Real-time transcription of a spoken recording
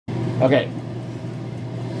Okay,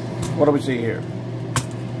 what do we see here?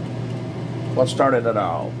 What started it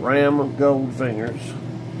all? Ram gold fingers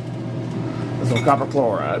with some copper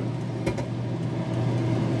chloride.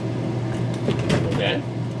 Okay.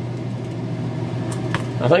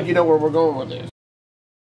 I think you know where we're going with this.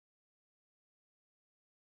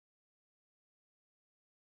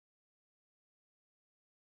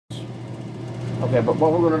 Okay, but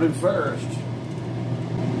what we're going to do first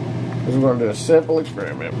is we're going to do a simple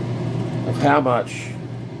experiment of how much,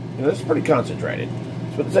 this is pretty concentrated.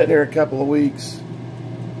 It's been sitting here a couple of weeks.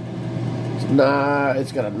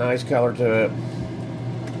 It's got a nice color to it.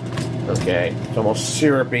 Okay, it's almost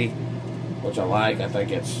syrupy, which I like. I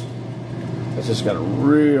think it's just got a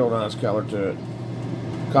real nice color to it.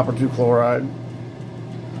 Copper II Chloride.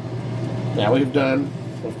 Now we've done,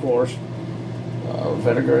 of course,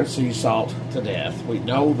 vinegar and sea salt to death. We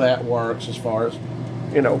know that works as far as,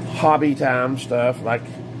 you know, hobby time stuff like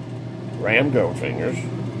ram gold fingers.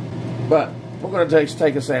 But we're going to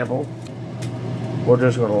take a sample. We're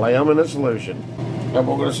just going to lay them in a solution, and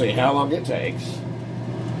we're going to see how long it takes,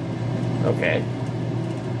 okay,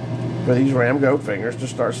 for these ram gold fingers to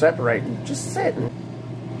start separating, just sitting.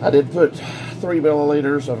 I did put 3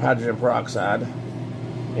 milliliters of hydrogen peroxide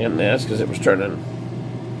in this because it was turning,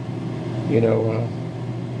 you know,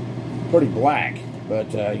 pretty black.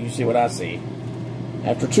 But you see what I see.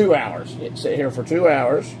 After 2 hours, it sat here for 2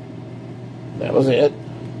 hours. That was it.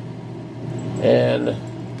 And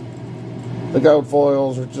the gold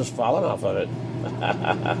foils are just falling off of it.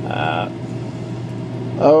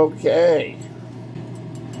 Okay.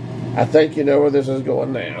 I think you know where this is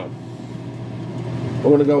going now.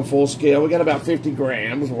 We're going to go full scale. We got about 50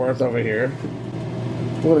 grams worth over here.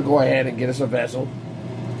 We're going to go ahead and get us a vessel.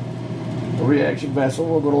 A reaction vessel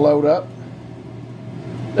we're going to load up.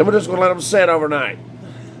 Then we're just going to let them set overnight.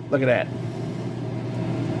 Look at that.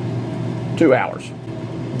 2 hours.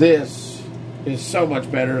 This is so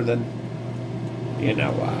much better than, you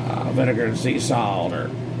know, vinegar and sea salt. Or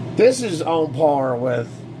this is on par with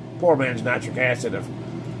poor man's nitric acid of,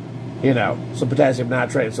 you know, some potassium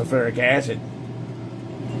nitrate and sulfuric acid.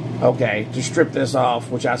 Okay, to strip this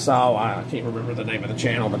off, which I saw, I can't remember the name of the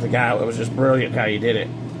channel, but the guy, it was just brilliant how he did it.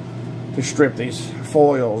 To strip these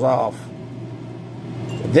foils off.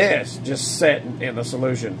 This just set in the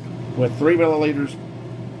solution with 3 milliliters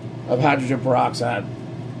of hydrogen peroxide.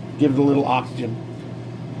 Give it a little oxygen.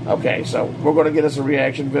 Okay, so we're going to get us a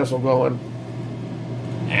reaction vessel going,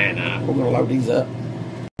 and we're going to load these up.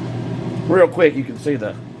 Real quick, you can see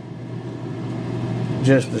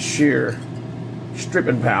just the sheer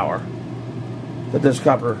stripping power that this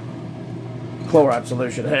copper chloride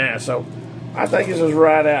solution has. So I think this is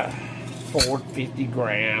right at 450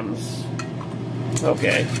 grams,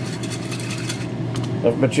 okay,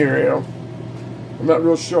 of material. I'm not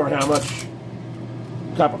real sure how much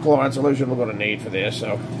copper chloride solution we're going to need for this,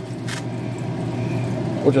 so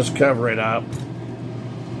we'll just cover it up.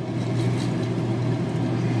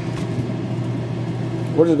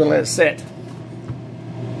 We're just going to let it sit.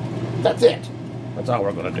 That's it. That's all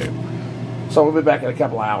we're going to do. So we'll be back in a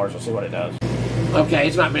couple of hours and see what it does. Okay,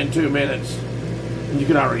 it's not been 2 minutes. You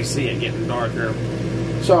can already see it getting darker.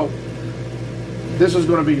 So this is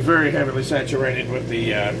going to be very heavily saturated with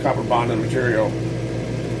the copper bonded material.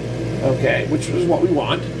 Okay, which is what we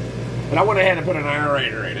want. But I went ahead and put an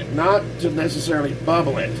aerator in it. Not to necessarily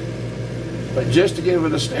bubble it, but just to give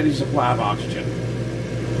it a steady supply of oxygen.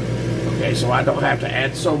 Okay, so I don't have to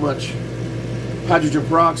add so much hydrogen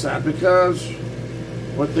peroxide, because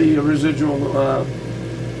with the residual,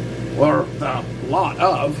 or the lot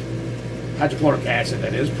of hydrochloric acid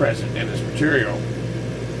that is present in this material,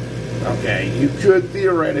 okay, you could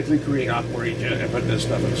theoretically create aquaregia and put this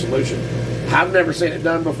stuff in a solution. I've never seen it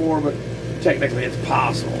done before, but technically it's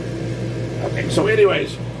possible. Okay, so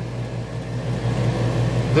anyways,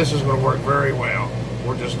 this is going to work very well.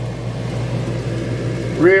 We're just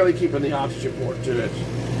really keeping the oxygen port to it.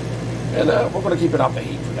 And we're going to keep it off the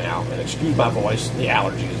heat for now. And excuse my voice, the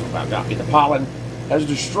allergies have about got me. The pollen has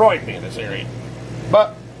destroyed me in this area.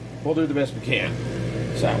 But we'll do the best we can.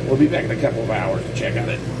 So we'll be back in a couple of hours to check on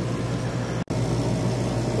it.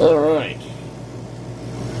 All right.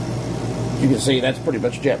 You can see that's pretty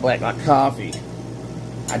much jet black like coffee.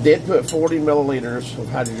 I did put 40 milliliters of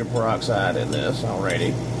hydrogen peroxide in this already,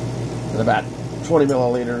 and about 20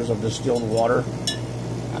 milliliters of distilled water.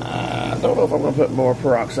 I don't know if I'm going to put more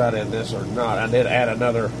peroxide in this or not. I did add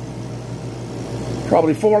another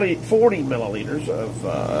probably 40 milliliters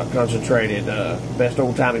of concentrated best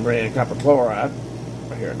old-timey brand copper chloride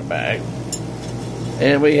right here in the bag.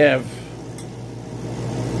 And we have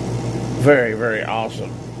very, very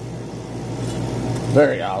awesome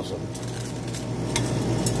Very awesome.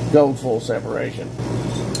 Gold full separation.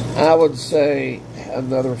 I would say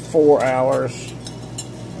another 4 hours.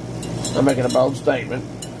 I'm making a bold statement.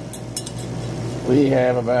 We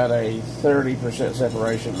have about a 30%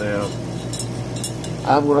 separation now.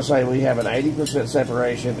 I'm going to say we have an 80%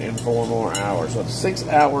 separation in 4 more hours. So it's 6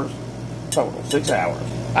 hours total. 6 hours.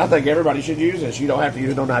 I think everybody should use this. You don't have to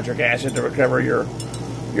use no nitric acid to recover your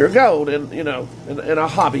gold in a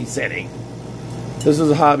hobby setting. This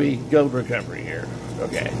is a hobby gold recovery here.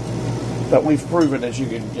 Okay. But we've proven that you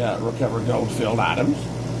can recover gold-filled items,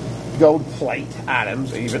 gold plate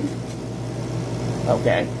items, even.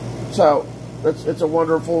 Okay, so it's a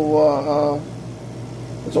wonderful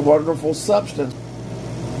substance.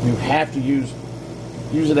 You have to use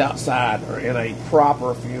it outside or in a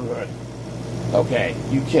proper fume hood. Okay,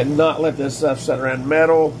 you cannot let this stuff sit around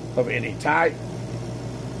metal of any type.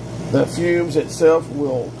 The fumes itself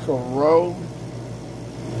will corrode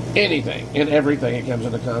anything and everything it comes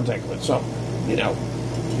into contact with. So, you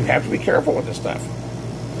have to be careful with this stuff.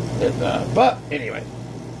 But anyway,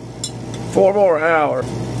 4 more hours,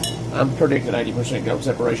 I'm predicting 80% gold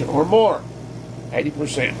separation or more.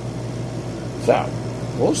 80%. So,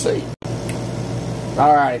 we'll see.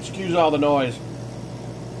 All right, excuse all the noise.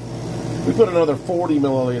 We put another 40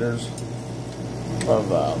 milliliters of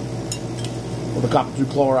the copper II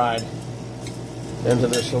Chloride into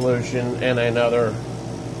this solution and another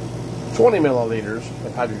 20 milliliters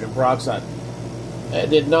of hydrogen peroxide. It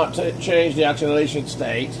did not change the oxidation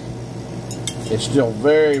state. It's still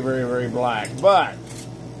very, very, very black, but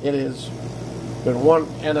it has been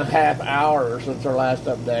 1.5 hours since our last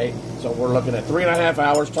update, so we're looking at 3.5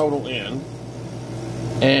 hours total in,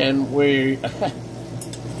 and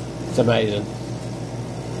it's amazing.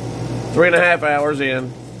 3.5 hours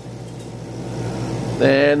in,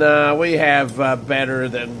 then we have better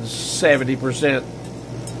than 70%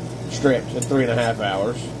 stripped in 3.5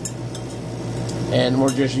 hours, and we're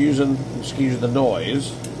just using, excuse the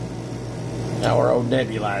noise, our old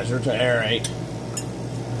nebulizer to aerate,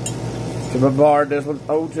 to bombard this with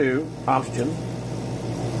O2 oxygen,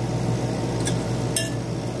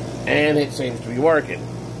 and it seems to be working.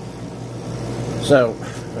 So,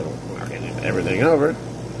 working everything over,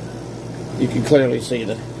 you can clearly see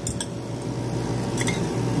the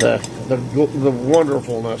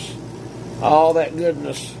wonderfulness, all that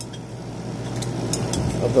goodness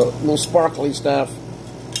of the little sparkly stuff,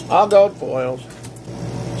 all gold foils.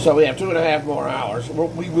 So we have 2.5 more hours.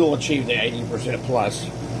 We will achieve the 80% plus,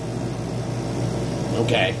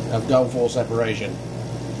 okay, of gold full separation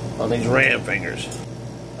on these ram fingers.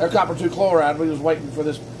 Our copper II Chloride, we was waiting for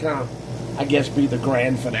this kind of, I guess, be the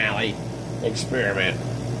grand finale experiment.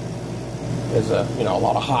 As a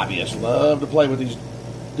lot of hobbyists love to play with these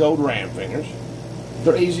gold ram fingers.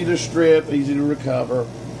 They're easy to strip, easy to recover.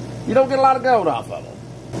 You don't get a lot of gold off of them.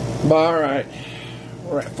 But all right,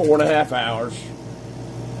 we're at 4.5 hours,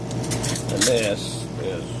 and this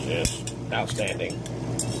is just outstanding.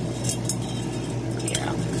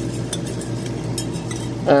 Yeah,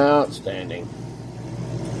 outstanding.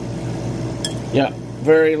 Yeah,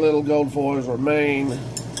 very little gold foils remain.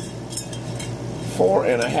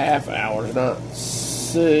 4.5 hours, not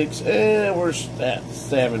 6, and we're at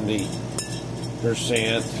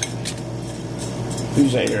 70%.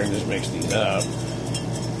 Who's out here and just mix these up?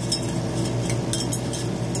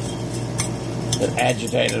 And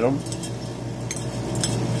agitated them.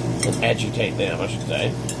 And agitate them, I should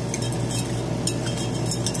say.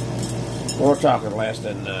 We're talking less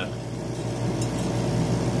than,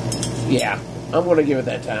 yeah, I'm going to give it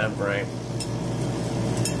that time frame.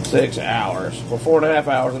 6 hours. For 4.5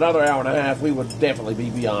 hours, another hour and a half, we would definitely be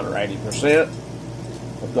beyond our 80%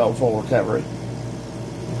 of gold full recovery.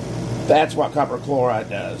 That's what copper chloride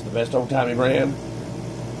does. The best old-timey brand,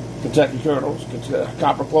 Kentucky Colonels,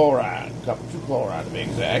 copper chloride, copper II Chloride to be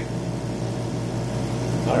exact.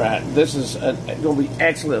 All right, this is going to be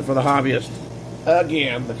excellent for the hobbyist.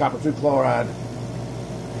 Again, the copper II Chloride,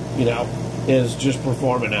 is just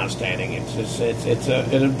performing outstanding. It's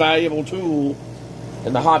an invaluable tool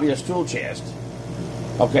in the hobbyist tool chest.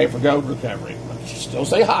 Okay, for gold recovery. But you still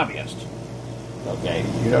say hobbyist. Okay,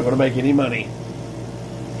 you're not going to make any money,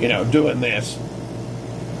 doing this.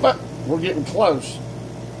 But we're getting close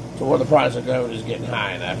to where the price of gold is getting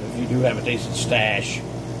high enough. If you do have a decent stash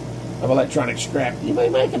of electronic scrap, you may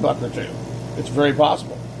make $1 or $2. It's very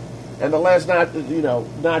possible. And the less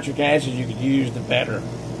nitric acid you can use, the better.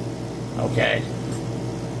 Okay.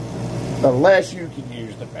 The less you can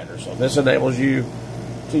use, the better. So this enables you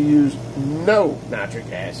to use no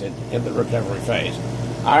nitric acid in the recovery phase.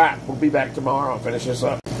 All right, we'll be back tomorrow. I'll finish this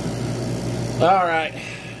up. All right.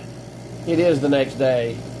 it is the next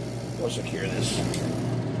day. We'll secure this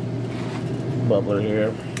bubbler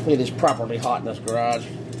here. It is properly hot in this garage.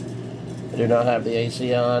 I do not have the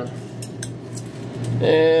AC on.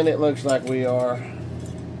 And it looks like we are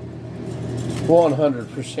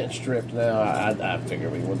 100% stripped now. I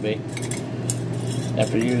figured we would be.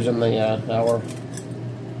 After using the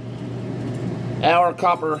our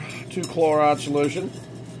copper II Chloride solution.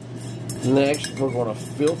 Next, we're going to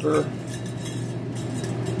filter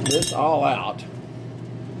this all out.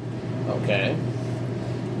 Okay.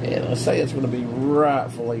 And I say it's going to be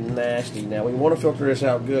rightfully nasty. Now, we want to filter this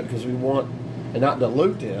out good because we want and not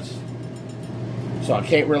dilute this. So I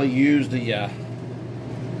can't really use the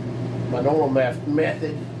my normal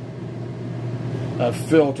method of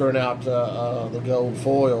filtering out the gold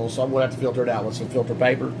foil. So I'm going to have to filter it out with some filter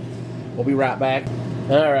paper. We'll be right back.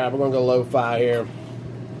 Alright, we're going to go low-fi here.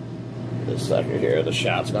 This sucker here, the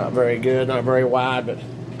shot's not very good, not very wide, but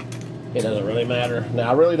it doesn't really matter. Now,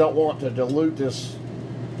 I really don't want to dilute this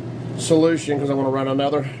solution because I want to run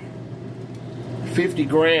another 50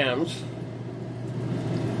 grams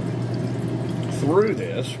through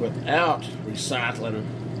this without recycling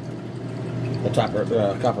the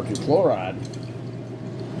copper II Chloride.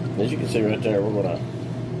 As you can see right there, we'll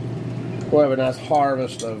have a nice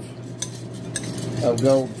harvest of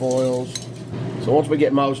gold foils. So once we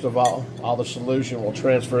get most of all the solution, we'll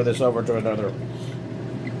transfer this over to another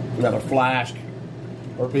flask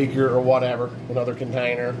or beaker or whatever, another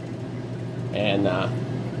container, and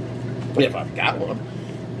if I've got one,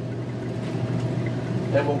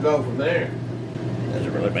 then we'll go from there.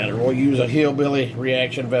 Doesn't really matter. We'll use a hillbilly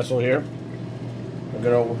reaction vessel here, a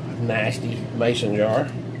good old nasty mason jar.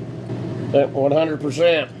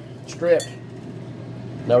 100% stripped,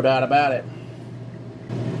 no doubt about it.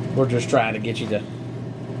 We're just trying to get you to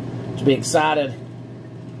be excited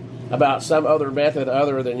about some other method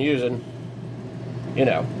other than using, you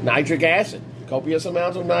know, nitric acid. Copious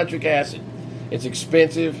amounts of nitric acid. It's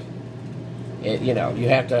expensive. You know, you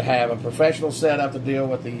have to have a professional setup to deal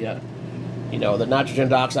with the, you know, the nitrogen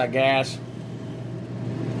dioxide gas.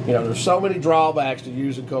 You know, there's so many drawbacks to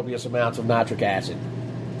using copious amounts of nitric acid.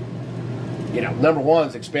 You know, number one,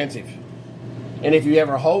 it's expensive. And if you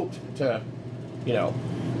ever hoped to, you know,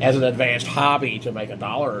 as an advanced hobby to make $1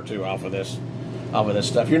 or $2 off of this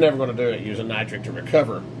stuff, you're never going to do it using nitric to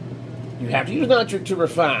recover. You have to use nitric to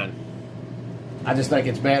refine. I just think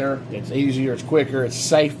it's better, it's easier, it's quicker, it's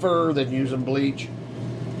safer than using bleach,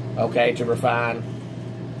 okay, to refine.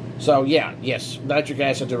 So yeah, yes, nitric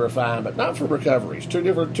acid to refine, but not for recoveries. Two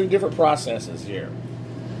different processes here.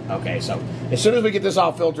 Okay, so as soon as we get this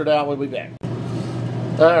all filtered out, we'll be back.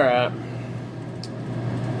 Alright.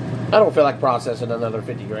 I don't feel like processing another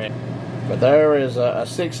 50 grams, but there is a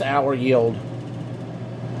 6-hour yield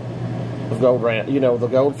of gold ram, you know, the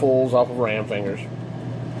gold foils off of ram fingers.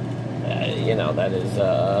 You know,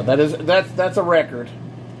 that's a record.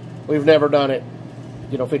 We've never done it,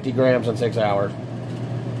 you know, 50 grams in 6 hours.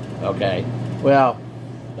 Okay, well,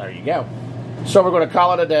 there you go. So we're going to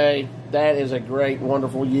call it a day. That is a great,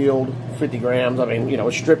 wonderful yield, 50 grams. I mean, you know,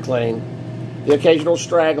 it's strip clean. The occasional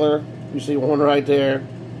straggler, you see one right there.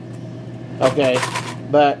 Okay,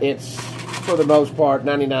 but it's, for the most part,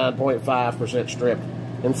 99.5% stripped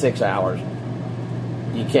in 6 hours.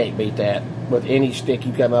 You can't beat that. With any stick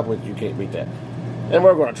you come up with, you can't beat that. And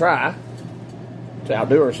we're going to try to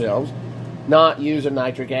outdo ourselves, not using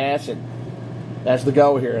nitric acid. That's the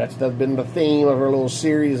goal here. That's been the theme of our little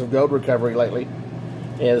series of gold recovery lately,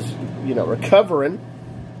 is, you know, recovering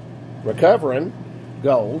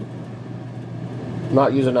gold,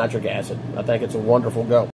 not using nitric acid. I think it's a wonderful goal.